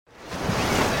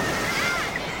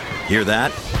Hear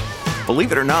that?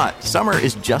 Believe it or not, summer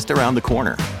is just around the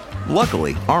corner.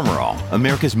 Luckily, Armor All,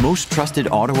 America's most trusted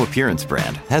auto appearance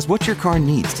brand, has what your car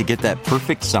needs to get that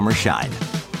perfect summer shine.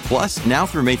 Plus, now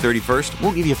through May 31st,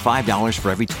 we'll give you $5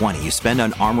 for every $20 you spend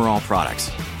on Armor All products.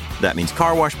 That means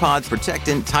car wash pods,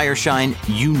 protectant, tire shine,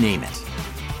 you name it.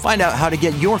 Find out how to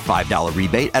get your $5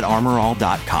 rebate at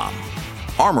armorall.com.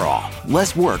 Armor All,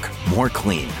 less work, more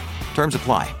clean. Terms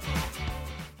apply.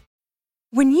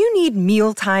 When you need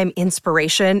mealtime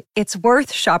inspiration, it's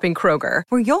worth shopping Kroger,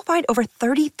 where you'll find over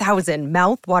 30,000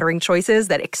 mouth-watering choices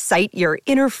that excite your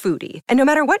inner foodie. And no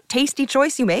matter what tasty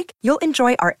choice you make, you'll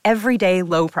enjoy our everyday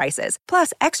low prices,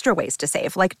 plus extra ways to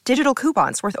save, like digital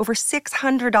coupons worth over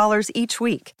 $600 each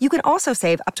week. You can also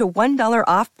save up to $1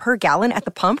 off per gallon at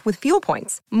the pump with fuel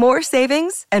points. More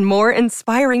savings and more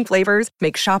inspiring flavors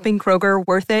make shopping Kroger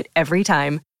worth it every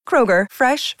time. Kroger,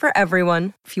 fresh for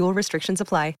everyone. Fuel restrictions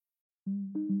apply.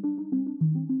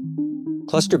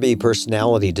 Cluster B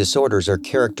personality disorders are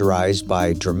characterized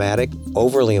by dramatic,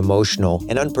 overly emotional,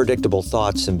 and unpredictable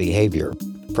thoughts and behavior.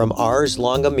 From Ars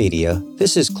Longa Media,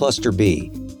 this is Cluster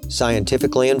B,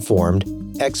 scientifically informed,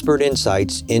 expert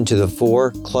insights into the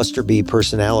 4 Cluster B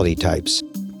personality types: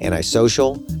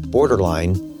 antisocial,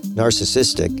 borderline,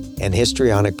 narcissistic, and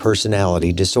histrionic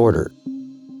personality disorder.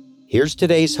 Here's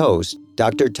today's host,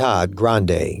 Dr. Todd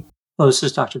Grande. Hello, this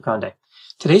is Dr. Grande.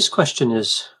 Today's question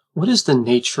is, what is the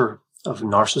nature of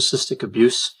narcissistic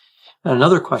abuse? And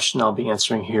another question I'll be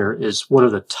answering here is, what are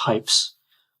the types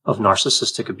of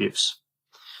narcissistic abuse?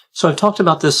 So I've talked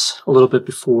about this a little bit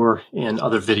before in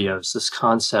other videos, this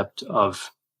concept of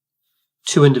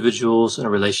 2 individuals in a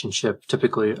relationship,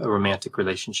 typically a romantic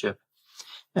relationship,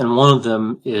 and one of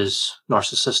them is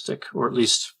narcissistic, or at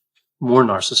least more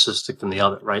narcissistic than the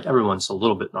other, right? Everyone's a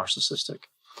little bit narcissistic.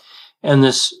 And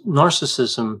this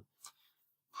narcissism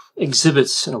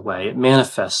exhibits in a way, it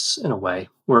manifests in a way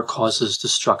where it causes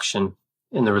destruction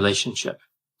in the relationship.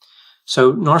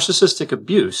 So narcissistic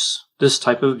abuse, this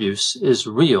type of abuse, is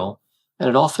real, and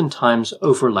it oftentimes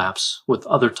overlaps with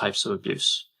other types of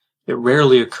abuse. It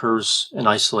rarely occurs in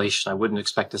isolation. I wouldn't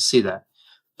expect to see that,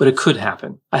 but it could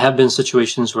happen. I have been in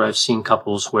situations where I've seen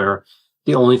couples where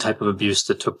the only type of abuse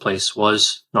that took place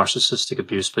was narcissistic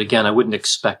abuse, but again, I wouldn't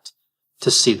expect to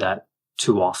see that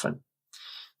too often.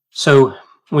 So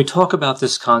when we talk about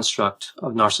this construct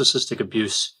of narcissistic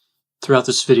abuse throughout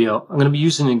this video, I'm going to be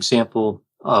using an example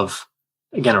of,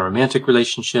 again, a romantic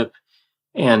relationship.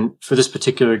 And for this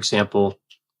particular example,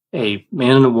 a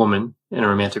man and a woman in a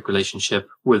romantic relationship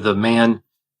where the man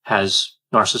has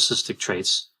narcissistic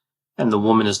traits and the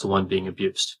woman is the one being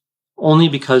abused. Only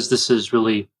because this is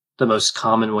really the most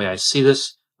common way I see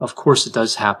this. Of course, it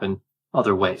does happen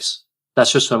other ways.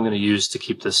 That's just what I'm going to use to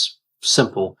keep this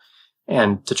simple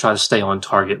and to try to stay on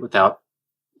target without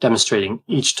demonstrating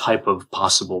each type of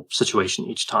possible situation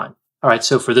each time. All right,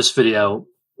 so for this video,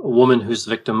 a woman who's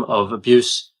the victim of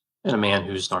abuse and a man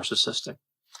who's narcissistic.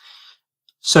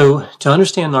 So to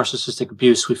understand narcissistic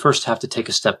abuse, we first have to take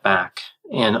a step back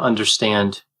and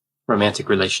understand romantic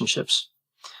relationships.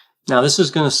 Now, this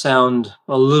is going to sound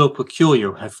a little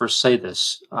peculiar when I first say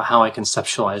this, how I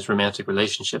conceptualize romantic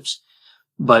relationships,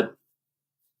 but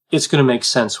it's going to make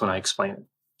sense when I explain it.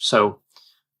 So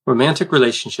romantic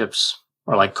relationships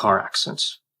are like car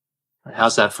accidents.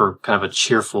 How's that for kind of a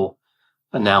cheerful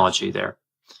analogy there?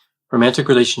 Romantic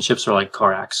relationships are like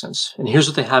car accidents. And here's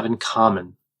what they have in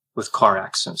common with car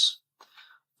accidents.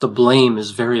 The blame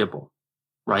is variable,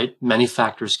 right? Many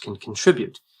factors can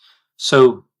contribute.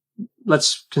 So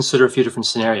let's consider a few different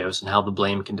scenarios and how the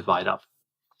blame can divide up.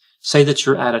 Say that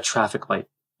you're at a traffic light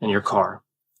in your car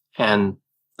and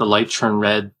the light turned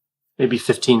red maybe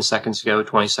 15 seconds ago,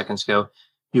 20 seconds ago.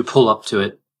 You pull up to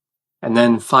it, and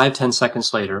then 5-10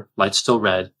 seconds later, light's still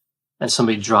red, and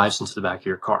somebody drives into the back of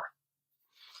your car.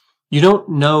 You don't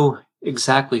know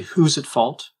exactly who's at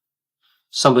fault.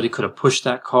 Somebody could have pushed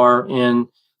that car in.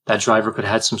 That driver could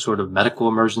have had some sort of medical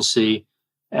emergency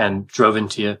and drove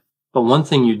into you. But one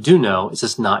thing you do know is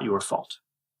it's not your fault,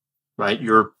 right?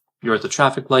 You're at the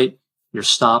traffic light. You're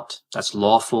stopped. That's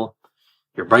lawful.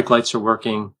 Your brake lights are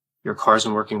working. Your car's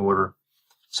in working order.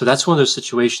 So that's one of those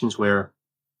situations where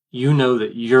you know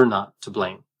that you're not to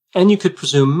blame. And you could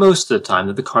presume most of the time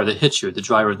that the car that hit you, the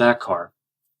driver of that car,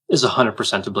 is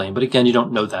 100% to blame. But again, you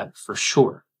don't know that for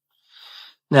sure.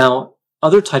 Now,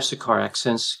 other types of car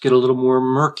accidents get a little more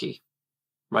murky,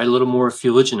 right? A little more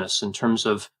fuliginous in terms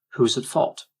of who's at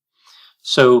fault.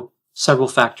 So several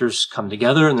factors come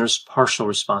together and there's partial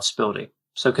responsibility.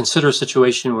 So consider a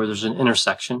situation where there's an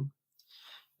intersection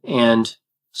and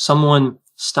someone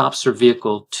stops their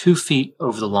vehicle 2 feet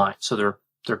over the line. So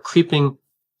they're creeping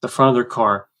the front of their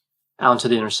car out into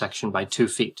the intersection by 2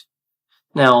 feet.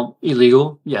 Now,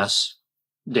 illegal, yes.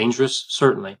 Dangerous,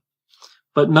 certainly.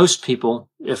 But most people,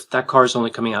 if that car is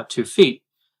only coming out 2 feet,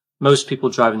 most people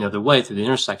driving the other way through the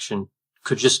intersection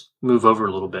could just move over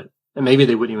a little bit. And maybe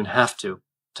they wouldn't even have to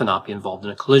not be involved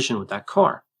in a collision with that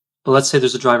car. But let's say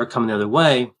there's a driver coming the other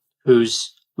way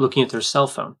who's looking at their cell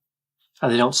phone,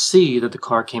 and they don't see that the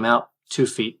car came out 2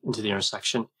 feet into the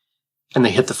intersection, and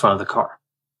they hit the front of the car.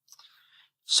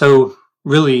 So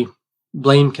really,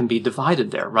 blame can be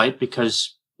divided there, right?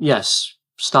 Because yes,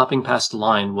 stopping past the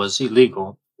line was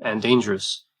illegal and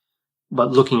dangerous,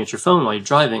 but looking at your phone while you're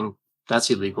driving, that's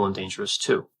illegal and dangerous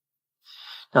too.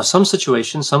 Now, some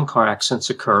situations, some car accidents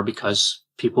occur because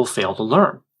people fail to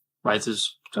learn, right?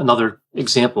 There's another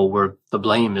example where the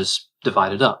blame is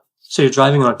divided up. So you're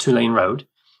driving on a 2-lane road,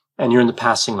 and you're in the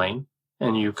passing lane,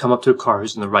 and you come up to a car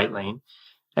who's in the right lane,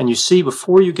 and you see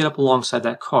before you get up alongside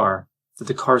that car that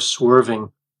the car is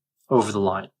swerving over the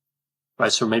line,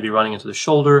 right? So maybe running into the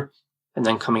shoulder and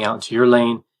then coming out into your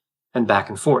lane and back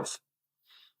and forth.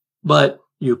 But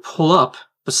you pull up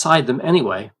beside them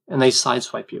anyway, and they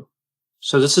sideswipe you.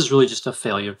 So this is really just a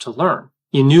failure to learn.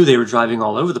 You knew they were driving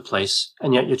all over the place,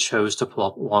 and yet you chose to pull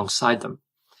up alongside them.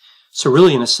 So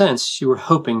really, in a sense, you were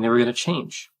hoping they were going to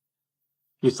change.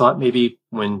 You thought maybe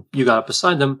when you got up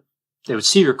beside them, they would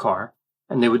see your car,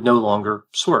 and they would no longer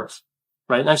swerve,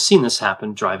 right? And I've seen this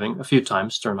happen driving a few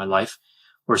times during my life,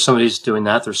 where somebody's doing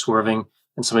that, they're swerving,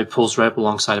 and somebody pulls right up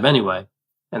alongside them anyway,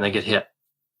 and they get hit.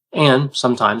 And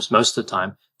sometimes, most of the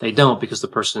time, they don't because the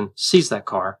person sees that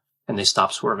car, and they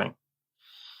stop swerving.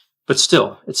 But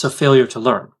still, it's a failure to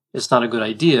learn. It's not a good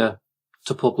idea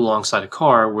to pull up alongside a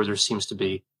car where there seems to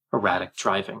be erratic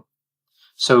driving.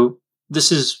 So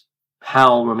this is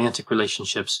how romantic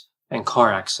relationships and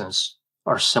car accidents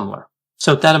are similar.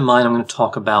 So with that in mind, I'm going to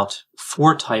talk about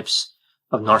 4 types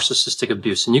of narcissistic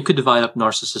abuse. And you could divide up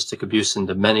narcissistic abuse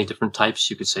into many different types.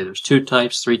 You could say there's 2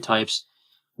 types, 3 types,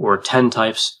 or 10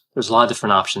 types. There's a lot of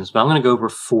different options, but I'm going to go over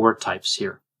 4 types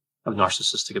here of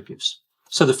narcissistic abuse.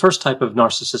 So the first type of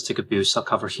narcissistic abuse I'll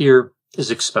cover here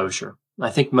is exposure. I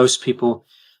think most people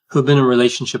who've been in a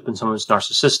relationship with someone who's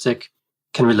narcissistic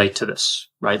can relate to this,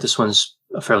 right? This one's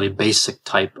a fairly basic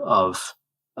type of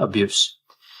abuse.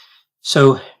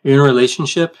 So you're in a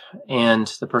relationship and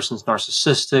the person's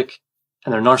narcissistic,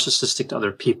 and they're narcissistic to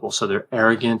other people. So they're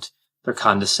arrogant, they're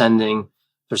condescending,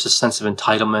 there's a sense of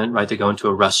entitlement, right? They go into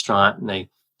a restaurant and they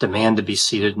demand to be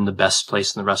seated in the best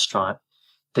place in the restaurant.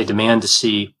 They demand to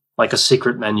see like a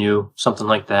secret menu, something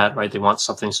like that, right? They want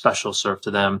something special served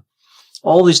to them.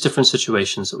 All these different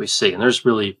situations that we see. And there's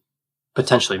really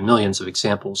potentially millions of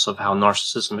examples of how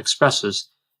narcissism expresses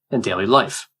in daily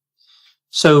life.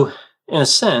 So in a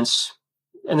sense,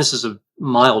 and this is a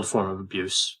mild form of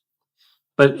abuse,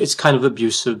 but it's kind of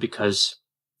abusive because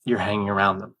you're hanging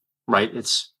around them, right?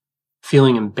 It's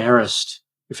feeling embarrassed.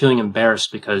 You're feeling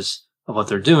embarrassed because of what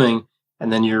they're doing.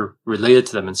 And then you're related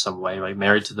to them in some way, right?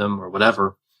 Married to them or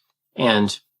whatever.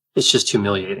 And it's just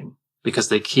humiliating because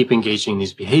they keep engaging in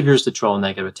these behaviors that draw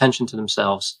negative attention to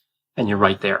themselves, and you're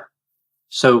right there.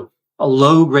 So a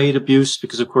low grade abuse,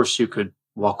 because of course you could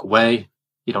walk away.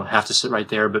 You don't have to sit right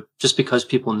there, but just because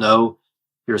people know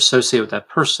you're associated with that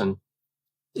person,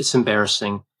 it's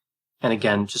embarrassing. And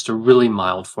again, just a really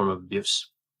mild form of abuse.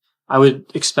 I would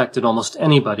expect that almost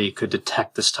anybody could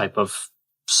detect this type of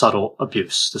subtle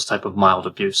abuse, this type of mild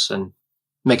abuse, and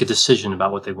make a decision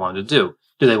about what they want to do.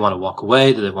 Do they want to walk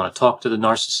away? Do they want to talk to the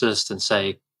narcissist and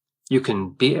say, you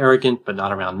can be arrogant, but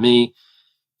not around me?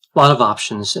 A lot of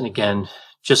options. And again,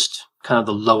 just kind of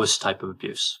the lowest type of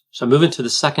abuse. So moving to the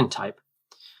second type,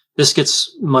 this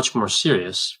gets much more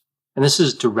serious. And this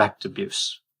is direct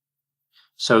abuse.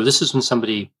 So this is when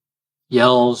somebody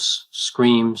yells,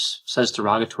 screams, says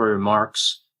derogatory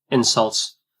remarks,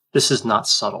 insults. This is not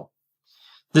subtle.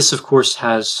 This, of course,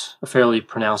 has a fairly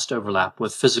pronounced overlap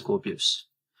with physical abuse.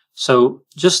 So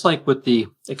just like with the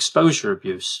exposure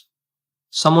abuse,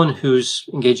 someone who's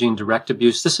engaging in direct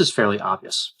abuse, this is fairly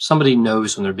obvious. Somebody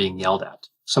knows when they're being yelled at.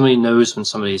 Somebody knows when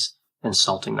somebody's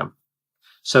insulting them.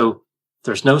 So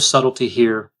there's no subtlety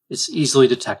here. It's easily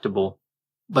detectable.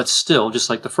 But still, just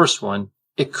like the first one,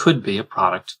 it could be a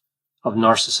product of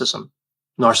narcissism.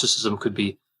 Narcissism could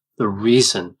be the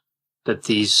reason that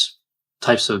these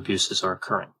types of abuses are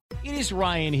occurring. It is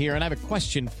Ryan here, and I have a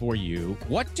question for you.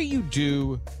 What do you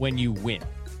do when you win?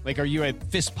 Like, are you a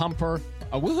fist pumper,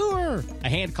 a woo-hooer, a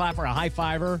hand clapper, a high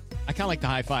fiver? I kind of like the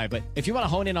high five, but if you want to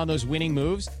hone in on those winning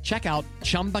moves, check out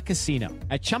Chumba Casino.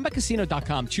 At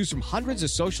ChumbaCasino.com, choose from hundreds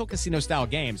of social casino style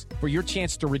games for your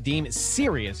chance to redeem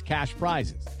serious cash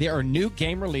prizes. There are new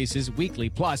game releases weekly,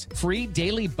 plus free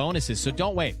daily bonuses. So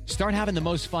don't wait. Start having the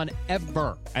most fun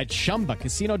ever at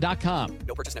ChumbaCasino.com.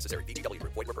 No purchase necessary. VGW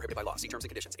Group. Void where prohibited by law. See terms and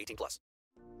conditions. 18+.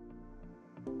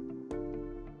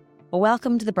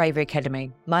 Welcome to the Bravery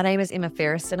Academy. My name is Emma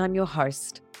Ferris and I'm your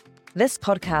host. This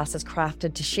podcast is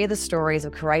crafted to share the stories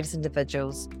of courageous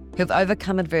individuals who've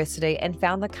overcome adversity and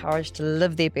found the courage to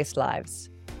live their best lives.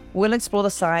 We'll explore the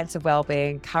science of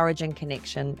well-being, courage and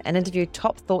connection, and interview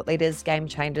top thought leaders, game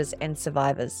changers, and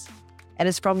survivors. It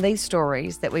is from these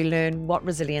stories that we learn what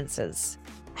resilience is,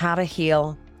 how to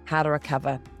heal, how to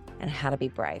recover, and how to be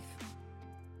brave.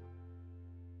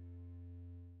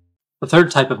 The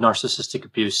third type of narcissistic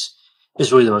abuse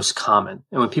is really the most common.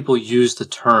 And when people use the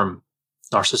term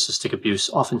narcissistic abuse,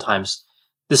 oftentimes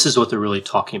this is what they're really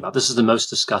talking about. This is the most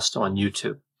discussed on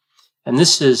YouTube. And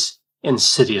this is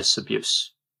insidious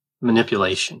abuse,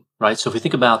 manipulation, right? So if we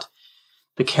think about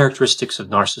the characteristics of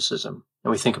narcissism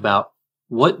and we think about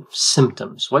what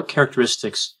symptoms, what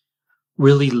characteristics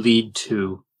really lead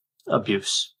to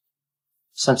abuse.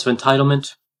 Sense of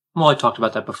entitlement. Well, I talked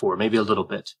about that before, maybe a little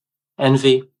bit.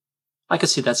 Envy. I could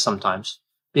see that sometimes.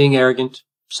 Being arrogant,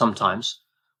 sometimes.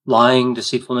 Lying,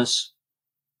 deceitfulness.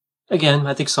 Again,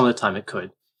 I think some of the time it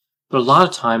could. But a lot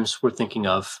of times we're thinking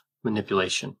of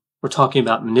manipulation. We're talking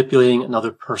about manipulating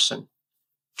another person,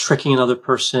 tricking another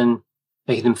person,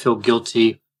 making them feel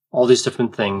guilty, all these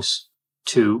different things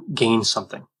to gain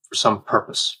something for some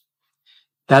purpose.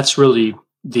 That's really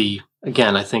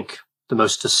again, I think the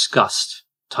most discussed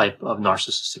type of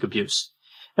narcissistic abuse.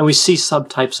 And we see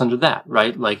subtypes under that,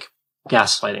 right? Like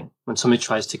gaslighting, when somebody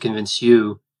tries to convince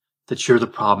you that you're the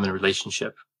problem in a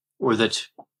relationship, or that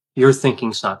your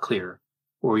thinking's not clear,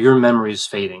 or your memory is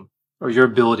fading, or your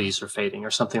abilities are fading, or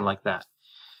something like that.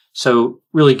 So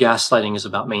really gaslighting is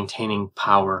about maintaining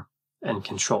power and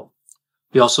control.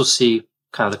 We also see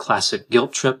kind of the classic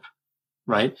guilt trip,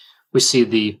 right? We see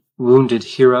the wounded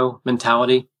hero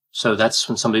mentality. So that's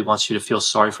when somebody wants you to feel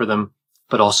sorry for them,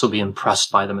 but also be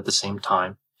impressed by them at the same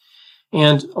time.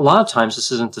 And a lot of times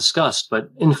this isn't discussed,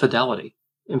 but infidelity,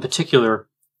 in particular,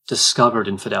 discovered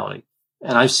infidelity.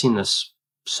 And I've seen this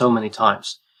so many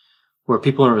times where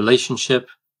people in a relationship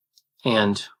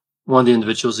and one of the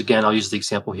individuals, again, I'll use the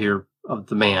example here of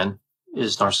the man,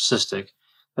 is narcissistic.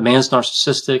 The man's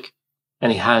narcissistic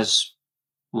and he has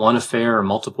one affair or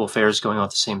multiple affairs going on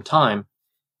at the same time.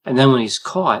 And then when he's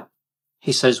caught,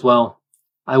 he says, well,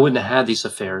 I wouldn't have had these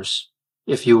affairs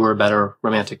if you were a better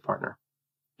romantic partner,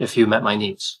 if you met my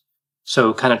needs.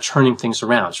 So kind of turning things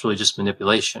around. It's really just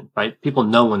manipulation, right? People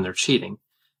know when they're cheating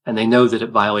and they know that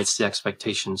it violates the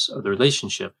expectations of the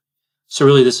relationship. So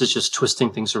really this is just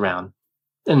twisting things around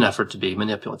in an effort to be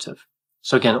manipulative.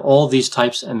 So again, all these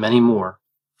types and many more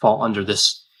fall under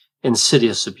this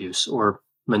insidious abuse or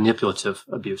manipulative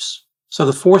abuse. So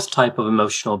the fourth type of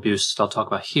emotional abuse that I'll talk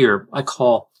about here, I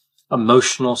call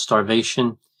emotional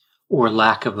starvation or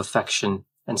lack of affection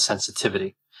and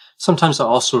sensitivity. Sometimes I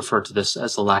also refer to this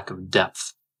as the lack of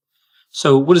depth.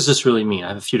 So what does this really mean? I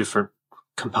have a few different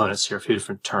components here, a few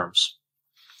different terms.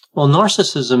 Well,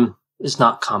 narcissism is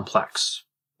not complex,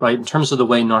 right? In terms of the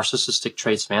way narcissistic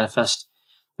traits manifest,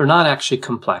 they're not actually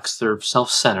complex. They're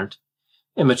self-centered,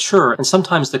 immature, and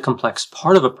sometimes the complex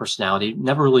part of a personality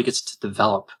never really gets to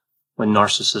develop when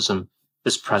narcissism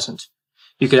is present.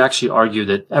 You could actually argue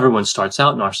that everyone starts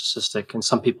out narcissistic and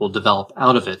some people develop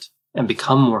out of it and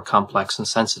become more complex and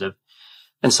sensitive,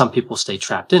 and some people stay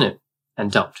trapped in it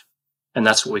and don't. And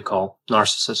that's what we call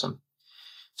narcissism.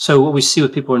 So what we see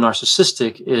with people who are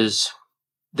narcissistic is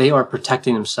they are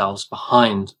protecting themselves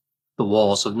behind the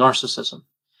walls of narcissism.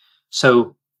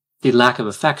 So the lack of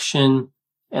affection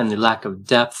and the lack of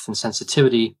depth and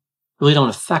sensitivity really don't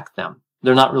affect them.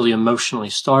 They're not really emotionally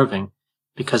starving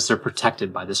because they're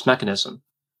protected by this mechanism.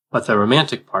 But their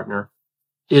romantic partner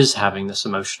is having this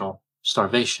emotional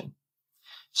starvation.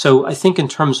 So I think in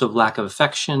terms of lack of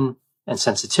affection and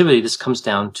sensitivity, this comes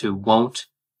down to won't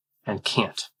and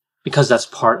can't, because that's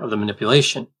part of the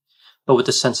manipulation. But with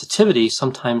the sensitivity,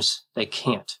 sometimes they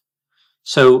can't.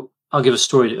 So I'll give a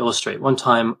story to illustrate. One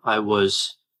time I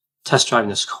was test driving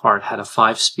this car. It had a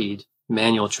 5-speed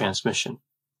manual transmission.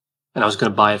 And I was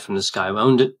going to buy it from this guy who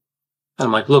owned it. And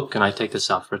I'm like, look, can I take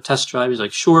this out for a test drive? He's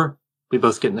like, sure. We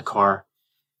both get in the car.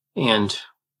 And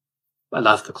I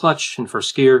left the clutch in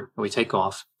first gear and we take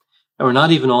off. And we're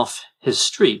not even off his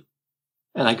street.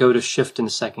 And I go to shift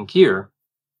into second gear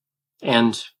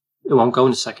and it won't go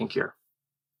into second gear.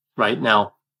 Right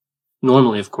now,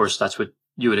 normally, of course, that's what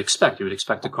you would expect. You would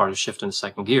expect the car to shift into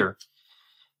second gear,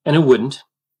 and it wouldn't.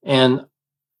 And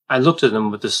I looked at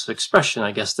him with this expression,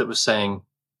 I guess, that was saying,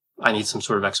 I need some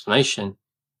sort of explanation.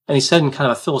 And he said in kind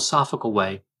of a philosophical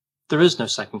way, there is no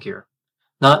second gear.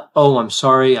 Not, oh, I'm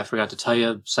sorry, I forgot to tell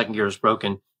you, second gear is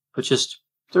broken, but just,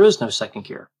 there is no second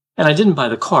gear. And I didn't buy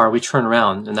the car. We turned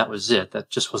around and that was it. That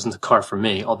just wasn't the car for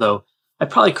me. Although I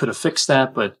probably could have fixed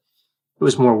that, but it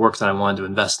was more work than I wanted to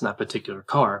invest in that particular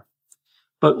car.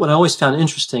 But what I always found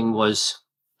interesting was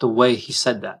the way he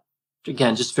said that.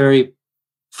 Again, just very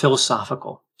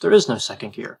philosophical. There is no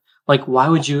second gear. Like, why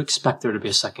would you expect there to be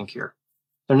a second gear?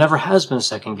 There never has been a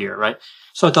second gear, right?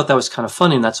 So I thought that was kind of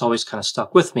funny, and that's always kind of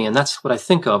stuck with me. And that's what I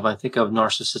think of. I think of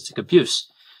narcissistic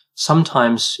abuse.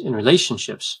 Sometimes in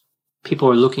relationships, people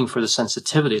are looking for the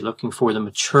sensitivity, looking for the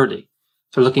maturity.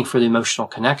 They're looking for the emotional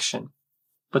connection.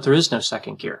 But there is no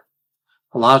second gear.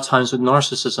 A lot of times with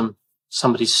narcissism,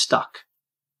 somebody's stuck.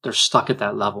 They're stuck at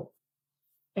that level.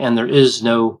 And there is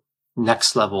no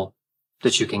next level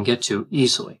that you can get to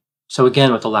easily. So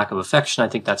again, with the lack of affection, I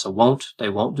think that's a won't. They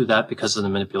won't do that because of the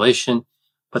manipulation.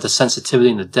 But the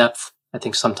sensitivity and the depth, I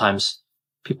think sometimes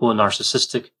people who are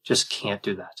narcissistic just can't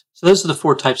do that. So those are the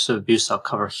 4 types of abuse I'll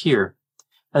cover here.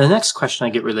 And the next question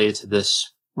I get related to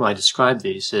this when I describe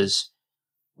these is,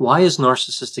 why is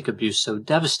narcissistic abuse so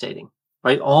devastating?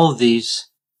 Right? All of these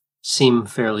seem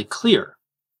fairly clear,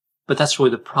 but that's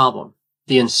really the problem.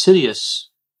 The insidious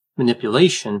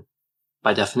manipulation,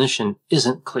 by definition,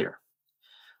 isn't clear.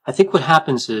 I think what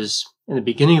happens is, in the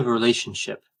beginning of a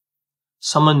relationship,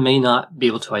 someone may not be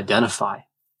able to identify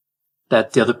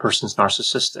that the other person's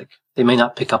narcissistic. They may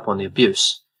not pick up on the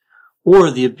abuse.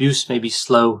 Or the abuse may be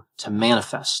slow to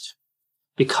manifest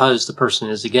because the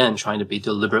person is, again, trying to be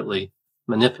deliberately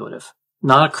manipulative.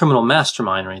 Not a criminal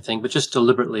mastermind or anything, but just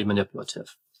deliberately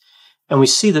manipulative. And we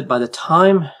see that by the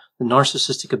time the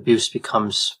narcissistic abuse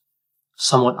becomes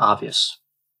somewhat obvious,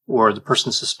 or the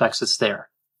person suspects it's there,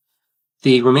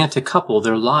 the romantic couple,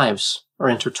 their lives are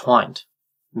intertwined.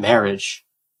 Marriage,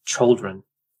 children,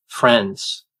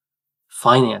 friends,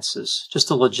 finances, just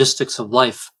the logistics of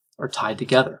life are tied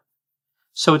together.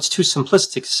 So it's too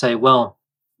simplistic to say, well,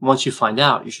 once you find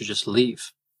out, you should just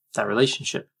leave that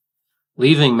relationship.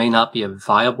 Leaving may not be a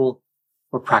viable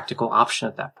or practical option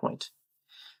at that point.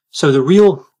 So the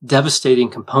real devastating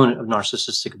component of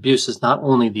narcissistic abuse is not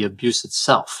only the abuse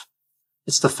itself,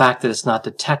 it's the fact that it's not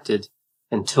detected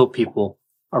until people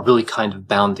are really kind of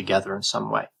bound together in some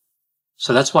way.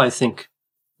 So that's why I think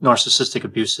narcissistic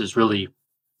abuse is really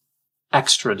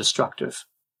extra destructive.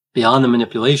 Beyond the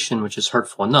manipulation, which is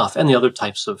hurtful enough, and the other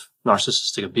types of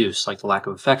narcissistic abuse, like the lack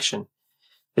of affection,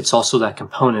 it's also that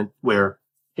component where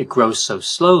it grows so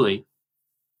slowly,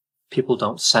 people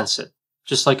don't sense it.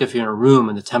 Just like if you're in a room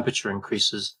and the temperature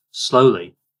increases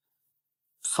slowly,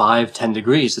 5-10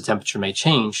 degrees, the temperature may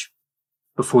change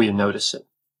before you notice it.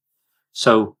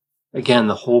 So again,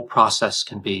 the whole process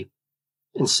can be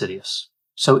insidious.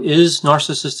 So is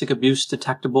narcissistic abuse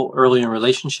detectable early in a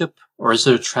relationship, or is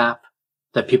it a trap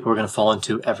that people are going to fall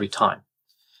into every time?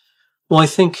 Well, I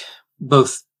think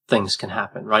both things can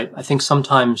happen, right? I think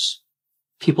sometimes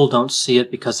people don't see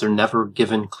it because they're never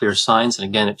given clear signs. And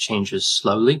again, it changes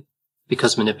slowly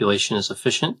because manipulation is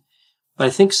efficient. But I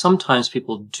think sometimes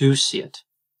people do see it,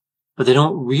 but they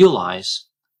don't realize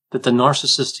that the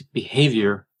narcissistic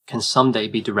behavior can someday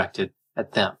be directed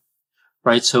at them,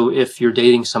 right? So if you're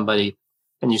dating somebody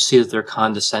and you see that they're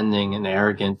condescending and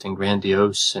arrogant and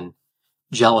grandiose and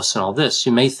jealous and all this,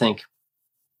 you may think,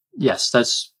 yes,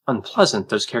 that's unpleasant.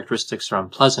 Those characteristics are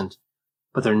unpleasant,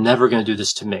 but they're never going to do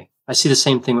this to me. I see the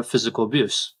same thing with physical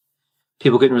abuse.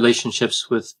 People get in relationships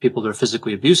with people that are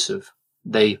physically abusive.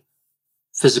 They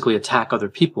physically attack other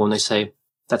people and they say,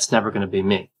 that's never going to be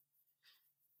me.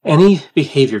 Any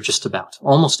behavior, just about,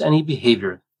 almost any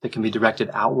behavior that can be directed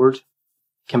outward,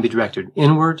 can be directed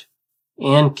inward,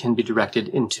 and can be directed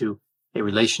into a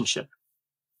relationship.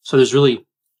 So there's really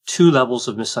 2 levels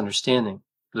of misunderstanding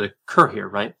that occur here,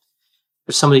 right?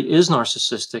 If somebody is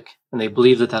narcissistic and they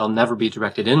believe that that'll never be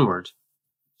directed inward,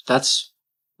 that's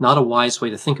not a wise way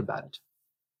to think about it.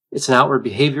 It's an outward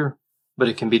behavior, but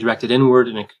it can be directed inward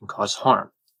and it can cause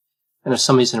harm. And if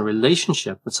somebody's in a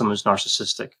relationship with someone who's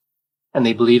narcissistic and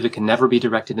they believe it can never be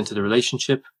directed into the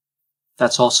relationship,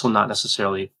 that's also not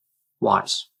necessarily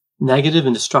wise. Negative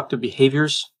and destructive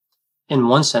behaviors, in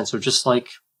one sense, are just like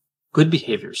good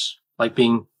behaviors, like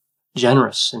being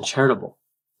generous and charitable.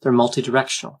 They're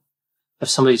multidirectional. If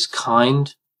somebody's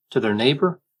kind to their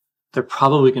neighbor, they're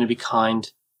probably going to be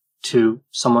kind to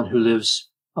someone who lives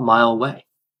a mile away.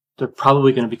 They're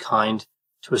probably going to be kind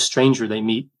to a stranger they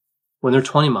meet when they're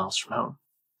 20 miles from home.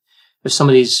 If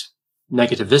somebody's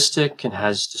negativistic and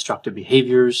has destructive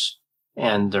behaviors,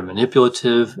 and they're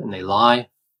manipulative and they lie,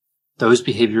 those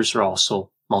behaviors are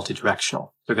also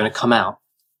multidirectional. They're going to come out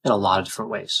in a lot of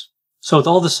different ways. So with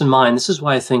all this in mind, this is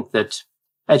why I think that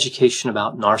education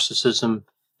about narcissism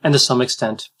and to some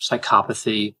extent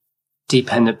psychopathy,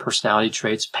 dependent personality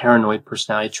traits, paranoid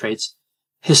personality traits,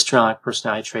 histrionic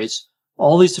personality traits,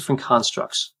 all these different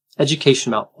constructs,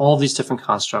 education about all these different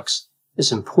constructs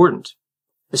is important,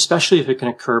 especially if it can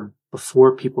occur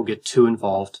before people get too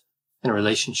involved in a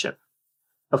relationship.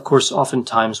 Of course,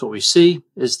 oftentimes what we see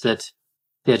is that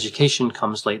the education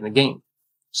comes late in the game.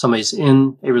 Somebody's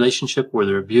in a relationship where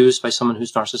they're abused by someone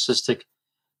who's narcissistic,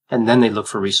 and then they look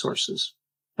for resources.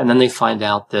 And then they find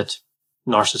out that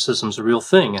narcissism is a real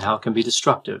thing and how it can be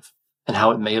destructive and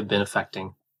how it may have been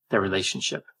affecting their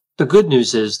relationship. The good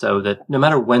news is, though, that no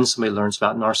matter when somebody learns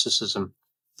about narcissism,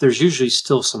 there's usually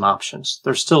still some options.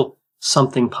 There's still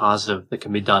something positive that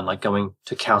can be done, like going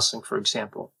to counseling, for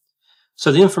example.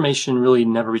 So the information really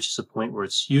never reaches a point where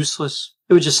it's useless.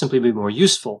 It would just simply be more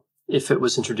useful if it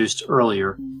was introduced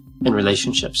earlier in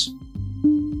relationships.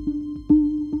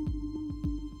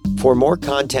 For more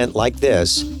content like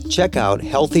this, check out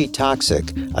Healthy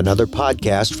Toxic, another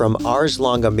podcast from Ars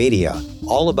Longa Media,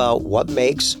 all about what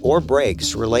makes or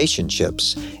breaks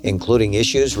relationships, including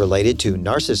issues related to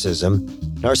narcissism,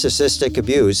 narcissistic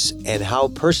abuse, and how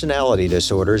personality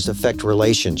disorders affect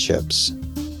relationships.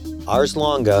 Ars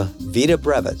Longa, Vita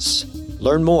Brevis.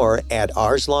 Learn more at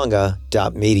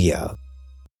arslonga.media.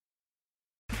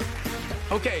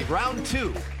 Okay, round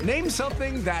two. Name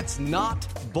something that's not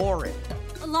boring.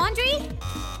 A laundry?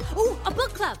 Ooh, a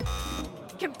book club.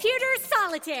 Computer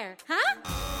solitaire, huh?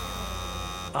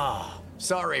 Ah,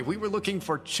 sorry, we were looking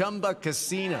for Chumba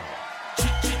Casino.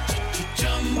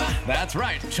 That's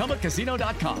right,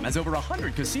 ChumbaCasino.com has over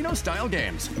 100 casino-style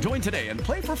games. Join today and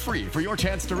play for free for your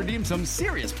chance to redeem some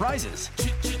serious prizes.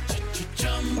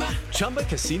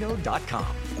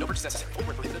 ChumbaCasino.com. No purchase necessary. Void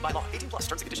where prohibited by law. 18 plus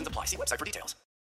terms and conditions apply. See website for details.